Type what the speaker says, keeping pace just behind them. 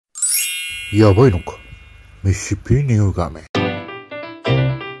やばいのか。ミシシッピニウガメ。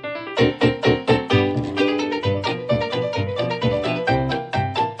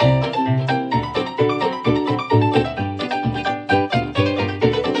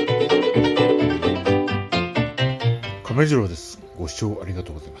亀次郎です。ご視聴ありが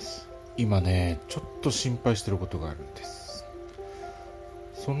とうございます。今ね、ちょっと心配してることがあるんです。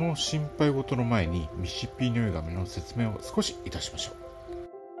その心配事の前にミシシッピニウガメの説明を少しいたしましょう。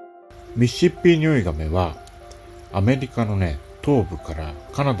ミシシッピニウガメはアメリカのね、東部から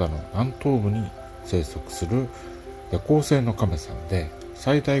カナダの南東部に生息する夜行性のカメさんで、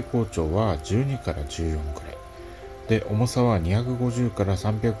最大高長は12から14くらいで、重さは250から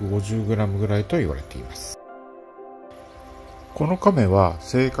350グラムぐらいと言われています。このカメは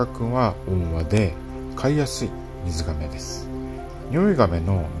性格は温和で飼いやすい水ガメです。ニョイガメ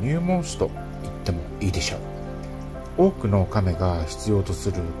の入門種と言ってもいいでしょう。多くのカメが必要とす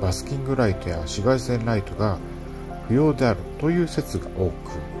るバスキングライトや紫外線ライトが不要であるという説が多く、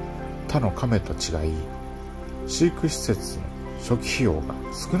他のカメと違い飼育施設の初期費用が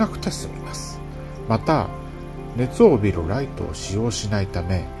少なくて済みます。また熱を帯びるライトを使用しないた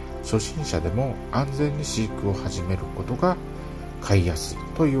め、初心者でも安全に飼育を始めることが飼いやすい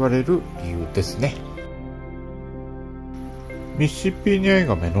と言われる理由ですね。ミシシッピニウ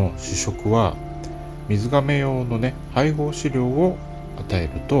ガメの主食は水ガメ用のね、配合飼料を与え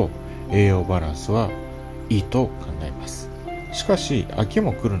ると栄養バランスはいいと考えます。しかし秋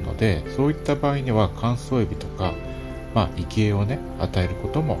も来るので、そういった場合には乾燥エビとか生き餌をね、与えるこ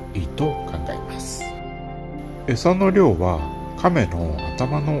ともいいと考えます。餌の量はカメの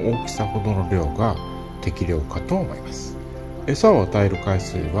頭の大きさほどの量が適量かと思います。餌を与える回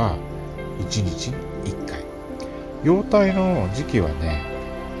数は1日に1回。幼体の時期はね、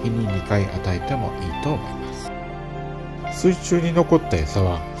日に2回与えてもいいと思います。水中に残った餌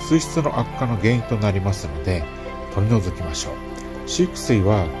は水質の悪化の原因となりますので取り除きましょう。飼育水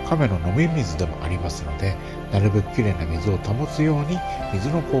はカメの飲み水でもありますので、なるべくきれいな水を保つように水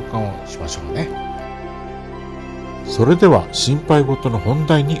の交換をしましょうね。それでは心配事の本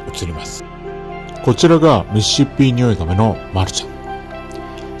題に移ります。こちらがミシシッピニウガメのマルちゃん。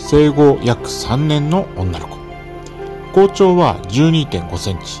生後約3年の女の子。高長は 12.5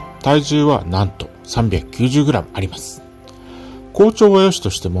 センチ、体重はなんと390グラムあります。高長は良しと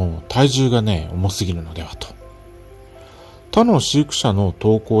しても体重がね、重すぎるのではと。他の飼育者の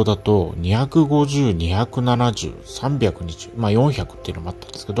投稿だと250、270、320、400っていうのもあった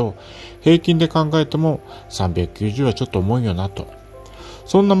んですけど、平均で考えても390はちょっと重いよなと。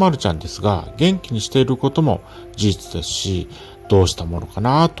そんなマルちゃんですが、元気にしていることも事実ですし、どうしたものか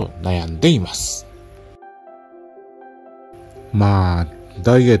なと悩んでいます。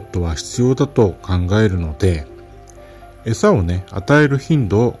ダイエットは必要だと考えるので、餌をね、与える頻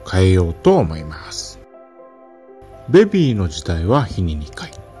度を変えようと思います。ベビーの時代は日に2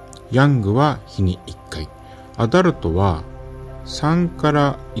回、ヤングは日に1回、アダルトは3か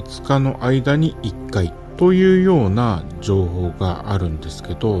ら5日の間に1回というような情報があるんです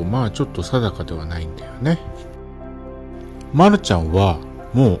けど、ちょっと定かではないんだよね。マルちゃんは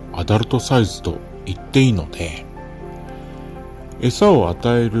もうアダルトサイズと言っていいので、餌を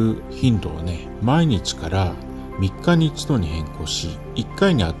与える頻度をね、毎日から3日に1度に変更し、1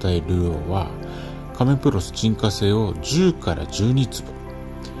回に与える量はカメプロス沈下性を10から12粒。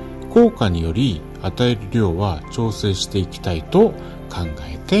効果により与える量は調整していきたいと考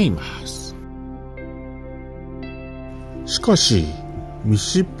えています。しかし、ミ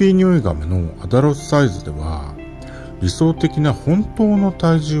シシッピニウガメのアダルトサイズでは、理想的な本当の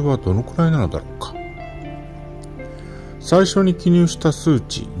体重はどのくらいなのだろうか。最初に記入した数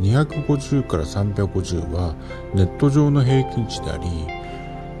値250から350はネット上の平均値であり、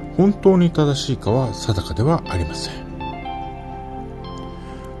本当に正しいかは定かではありません。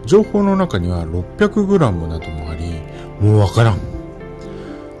情報の中には 600g などもあり、もうわからん。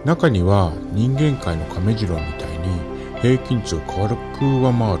中には人間界の亀次郎みたいに平均値を軽く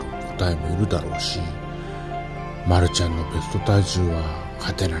上回る個体もいるだろうし、マルちゃんのベスト体重は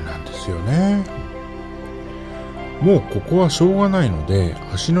ハテナなんですよね。もうここはしょうがないので、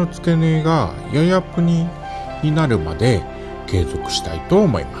足の付け根がややプニになるまで継続したいと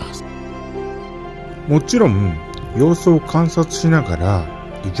思います。もちろん様子を観察しながら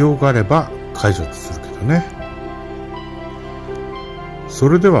異常があれば解除するけどね。そ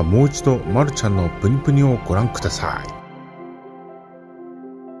れではもう一度マルちゃんのプニプニをご覧ください。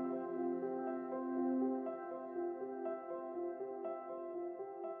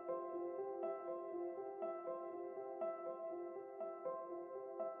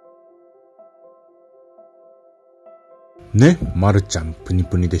ね、まるちゃんプニ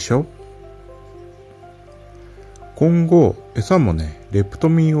プニでしょ。今後、餌もね、レプト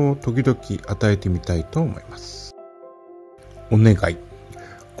ミンを時々与えてみたいと思います。お願い。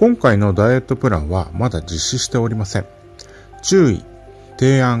今回のダイエットプランはまだ実施しておりません。注意、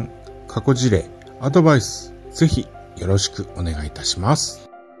提案、過去事例、アドバイス、ぜひよろしくお願いいたします。